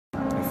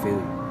feel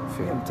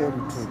you. Yeah, I'm telling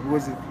you too.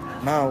 Because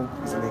now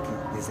it's like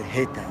there's a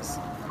haters.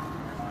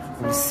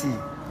 We'll see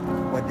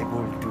what they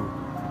will do.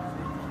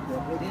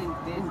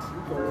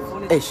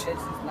 Ish.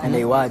 And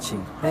they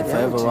watching. They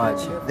forever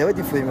watching. They're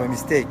waiting for my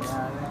mistake.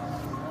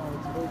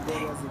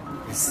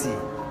 We'll see.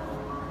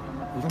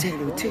 We'll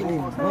tell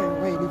him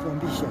why you live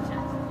ambition.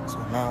 So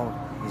now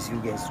it's you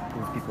guys to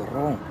prove people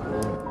wrong.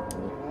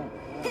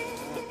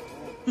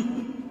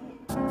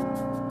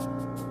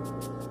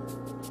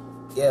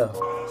 Yeah.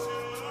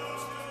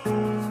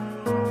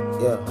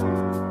 Yeah.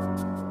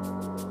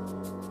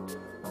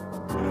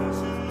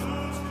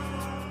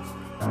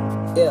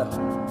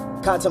 Yeah.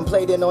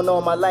 Contemplating on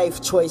all my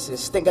life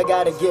choices. Think I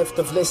got a gift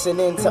of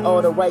listening to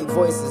all the right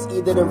voices.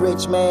 Either the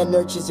rich man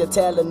nurtures your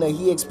talent or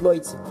he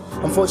exploits it.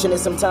 Unfortunately,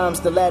 sometimes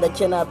the latter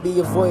cannot be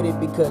avoided,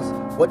 because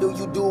what do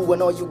you do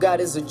when all you got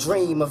is a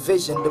dream, a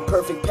vision, the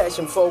perfect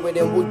passion for it,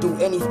 and would do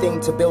anything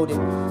to build it?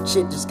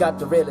 Shit just got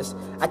the realest.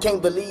 I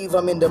can't believe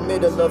I'm in the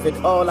middle of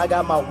it all. I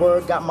got my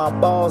word, got my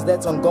balls,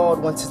 that's on guard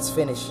once it's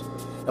finished.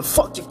 And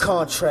fuck your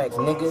contract,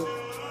 nigga.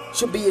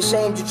 Should be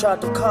ashamed you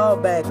tried to call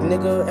back,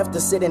 nigga. After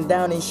sitting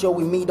down and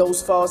showing me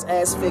those false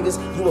ass figures,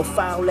 you a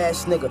foul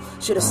ass nigga.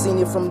 Should've seen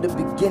it from the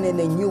beginning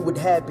and knew what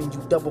happened,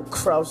 you double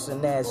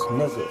crossing ass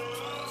nigga.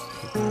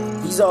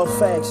 These all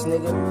facts,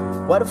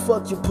 nigga. Why the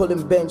fuck you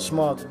pulling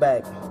benchmark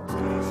back?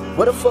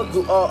 Where the fuck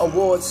do our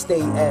awards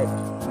stay at?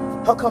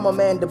 How come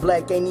Amanda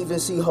Black ain't even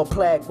see her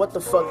plaque? What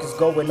the fuck is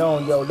going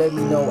on, yo? Let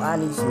me know, I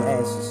need some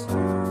answers,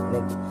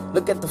 nigga.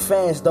 Look at the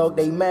fans, dog,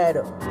 they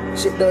matter.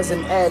 Shit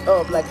doesn't add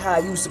up like how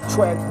you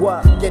subtract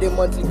what. Getting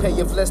monthly pay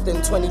of less than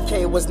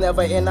 20K was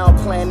never in our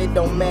plan, it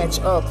don't match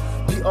up.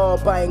 We all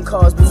buying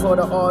cars before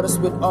the artists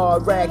with our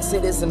rags,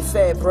 it isn't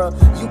fair, bruh.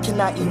 You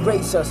cannot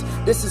erase us,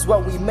 this is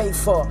what we made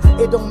for.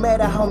 It don't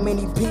matter how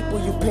many people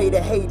you pay to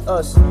hate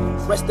us.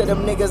 Rest of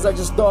them niggas are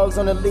just dogs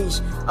on a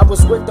leash. I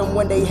was with them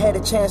when they had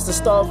a chance to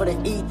starve or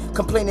to eat,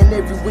 complaining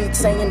every week,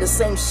 saying the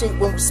same shit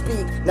when we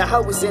speak. Now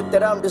how is it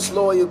that I'm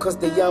disloyal cause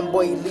the young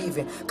boy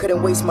leaving?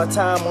 Couldn't waste my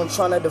time on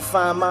trying to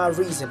define my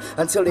reason,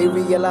 until they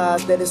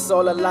realize that it's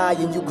all a lie.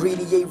 And you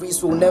greedy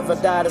A-Reece will never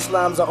die. The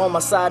slimes are on my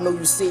side, know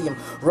you see him.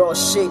 Raw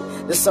shit,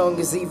 the song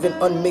is even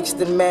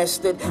unmixed and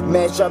mastered.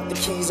 Mash dropped the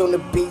keys on the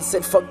beat,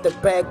 said fuck the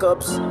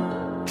backups.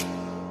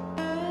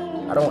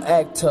 I don't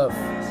act tough,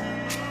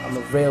 I'm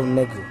a real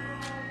nigga.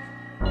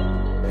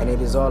 And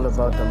it is all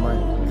about the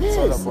money. Yes. It's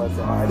all about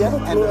the money. They're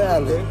not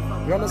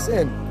loyal, you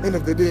understand? End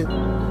of the day,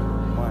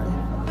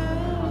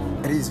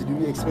 Reece, do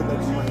you expect that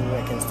money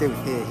I can stay with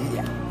her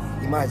here?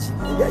 Imagine,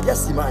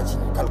 just imagine,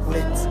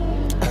 calculate.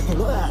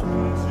 Loyal.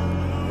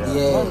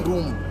 Yeah. One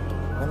room,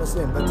 you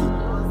understand? But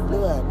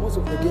loyal, most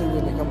of the girls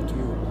when they come to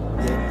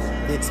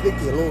you, they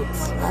expect a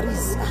lot.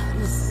 A-Reece,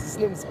 his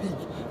name speak.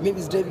 Maybe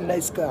he's driving a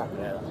nice car.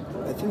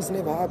 But things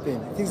never happen.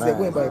 Things are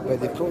going by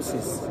the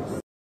process.